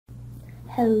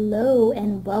Hello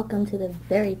and welcome to the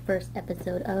very first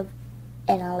episode of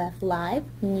NLF Live,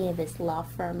 Nieves Law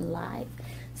Firm Live.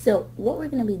 So what we're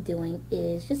going to be doing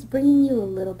is just bringing you a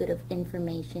little bit of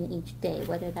information each day,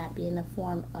 whether that be in the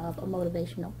form of a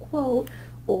motivational quote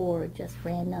or just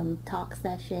random talk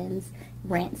sessions,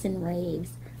 rants and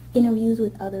raves, interviews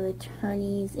with other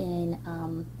attorneys in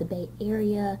the Bay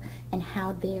Area and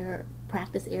how their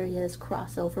practice areas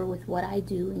cross over with what I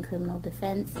do in criminal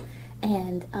defense,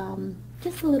 and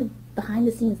just a little behind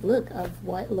the scenes look of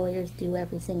what lawyers do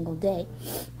every single day.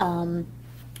 One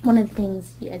of the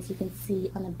things, as you can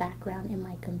see on the background in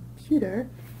my computer,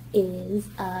 is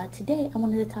today I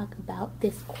wanted to talk about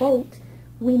this quote: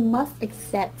 "We must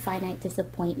accept finite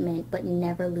disappointment but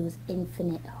never lose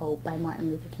infinite hope," by Martin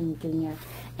Luther King Jr.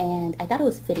 And I thought it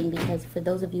was fitting because for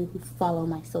those of you who follow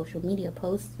my social media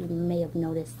posts, you may have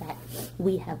noticed that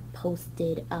we have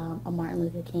posted a Martin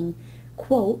Luther King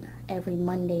quote every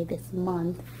Monday this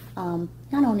month,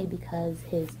 not only because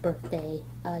his birthday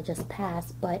just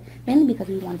passed, but mainly because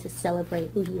we want to celebrate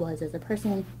who he was as a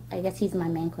person. I guess he's my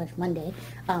Man Crush Monday.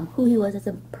 Who he was as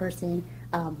a person,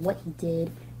 what he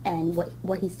did, and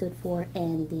what he stood for,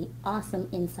 and the awesome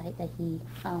insight that he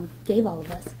gave all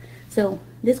of us. So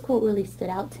this quote really stood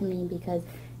out to me because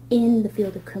in the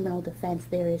field of criminal defense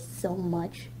there is so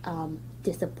much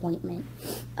disappointment,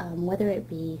 whether it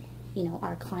be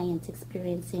our clients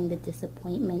experiencing the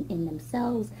disappointment in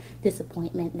themselves,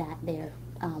 disappointment that their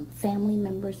family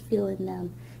members feel in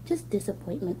them, just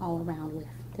disappointment all around with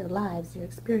their lives, their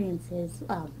experiences,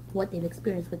 what they've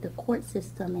experienced with the court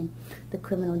system and the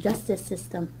criminal justice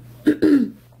system.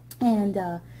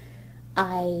 And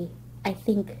I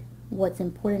think what's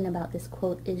important about this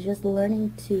quote is just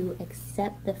learning to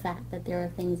accept the fact that there are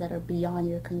things that are beyond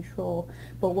your control,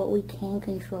 but what we can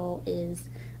control is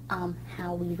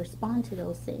how we respond to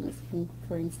those things. And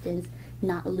for instance,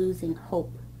 not losing hope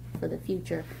for the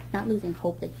future, not losing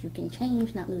hope that you can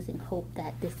change, not losing hope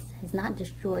that this has not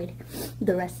destroyed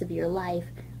the rest of your life,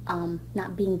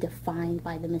 not being defined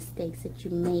by the mistakes that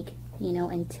you make,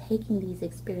 and taking these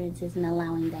experiences and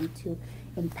allowing them to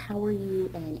empower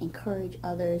you and encourage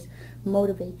others,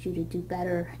 motivate you to do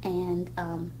better. And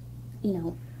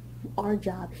our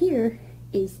job here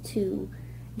is to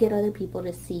get other people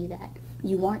to see that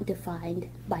you aren't defined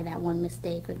by that one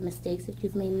mistake or the mistakes that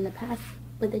you've made in the past,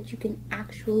 but that you can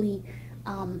actually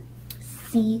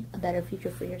see a better future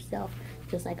for yourself,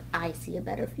 just like I see a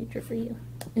better future for you.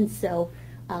 And so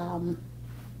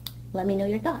let me know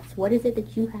your thoughts. What is it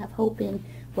that you have hope in?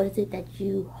 What is it that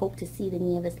you hope to see the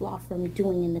Nieves Law Firm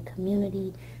doing in the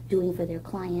community, doing for their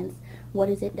clients? What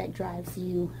is it that drives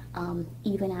you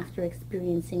even after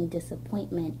experiencing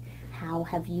disappointment? How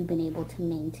have you been able to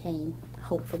maintain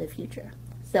hope for the future?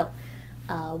 So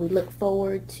we look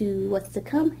forward to what's to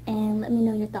come, and let me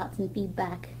know your thoughts and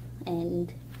feedback,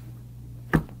 and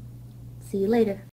see you later.